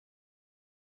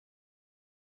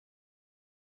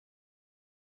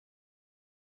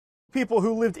People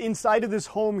who lived inside of this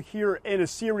home here in a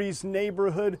Ceres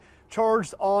neighborhood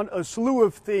charged on a slew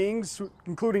of things,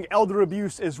 including elder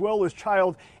abuse as well as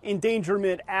child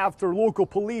endangerment, after local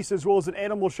police as well as an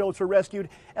animal shelter rescued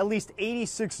at least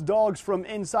 86 dogs from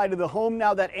inside of the home.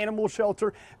 Now that animal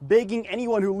shelter begging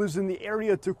anyone who lives in the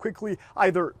area to quickly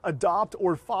either adopt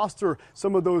or foster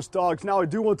some of those dogs. Now I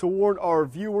do want to warn our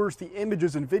viewers, the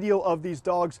images and video of these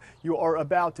dogs you are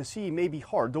about to see may be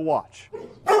hard to watch.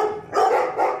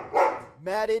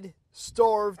 Matted,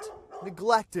 starved,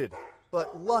 neglected,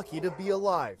 but lucky to be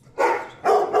alive.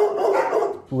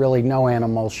 Really, no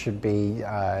animals should be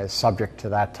subject to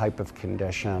that type of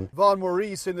condition. Vaughn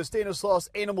Maurice and the Stanislaus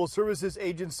Animal Services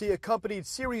Agency accompanied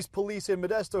Ceres Police and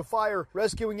Modesto Fire,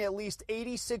 rescuing at least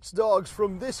 86 dogs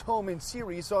from this home in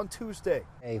Ceres on Tuesday.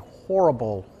 A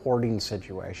horrible hoarding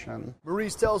situation.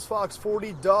 Maurice tells Fox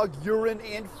 40 dog urine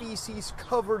and feces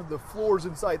covered the floors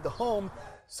inside the home.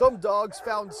 Some dogs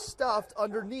found stuffed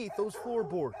underneath those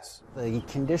floorboards. The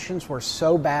conditions were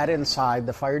so bad inside,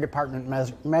 the fire department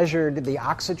measured the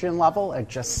oxygen level at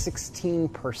just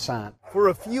 16%. For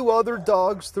a few other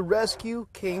dogs, the rescue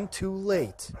came too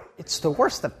late. It's the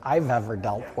worst that I've ever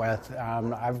dealt with.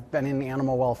 I've been in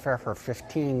animal welfare for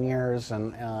 15 years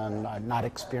and I've not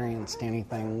experienced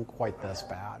anything quite this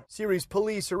bad. Ceres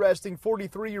police arresting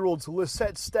 43-year-olds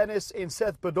Lisette Stennis and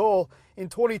Seth Badal and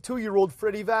 22-year-old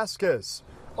Freddie Vasquez,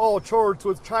 all charged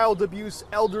with child abuse,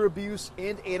 elder abuse,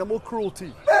 and animal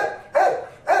cruelty.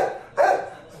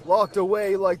 Locked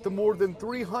away like the more than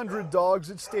 300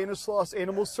 dogs at Stanislaus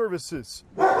Animal Services.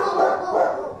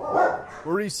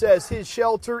 Maurice says his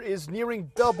shelter is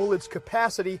nearing double its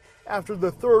capacity after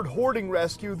the third hoarding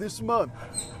rescue this month.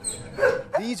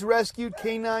 These rescued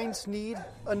canines need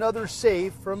another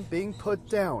save from being put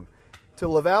down to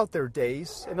live out their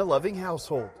days in a loving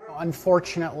household.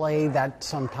 Unfortunately, that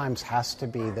sometimes has to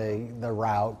be the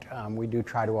route. We do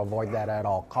try to avoid that at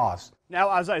all costs. Now,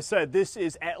 as I said, this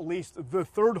is at least the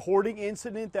third hoarding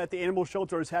incident that the animal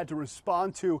shelter has had to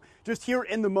respond to just here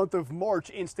in the month of March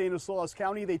in Stanislaus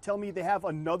County. They tell me they have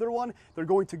another one they're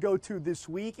going to go to this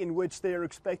week, in which they are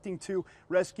expecting to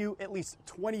rescue at least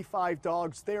 25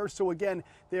 dogs there. So again,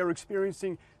 they are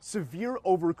experiencing severe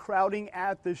overcrowding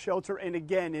at the shelter. And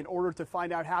again, in order to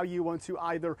find out how you want to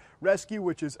either rescue,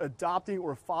 which is adopting,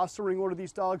 or fostering one of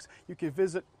these dogs, you can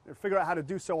visit or figure out how to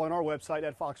do so on our website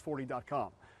at fox40.com.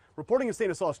 Reporting in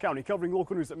Stanislaus County, covering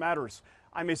local news that matters,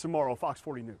 I'm Mason Morrow, Fox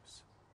 40 News.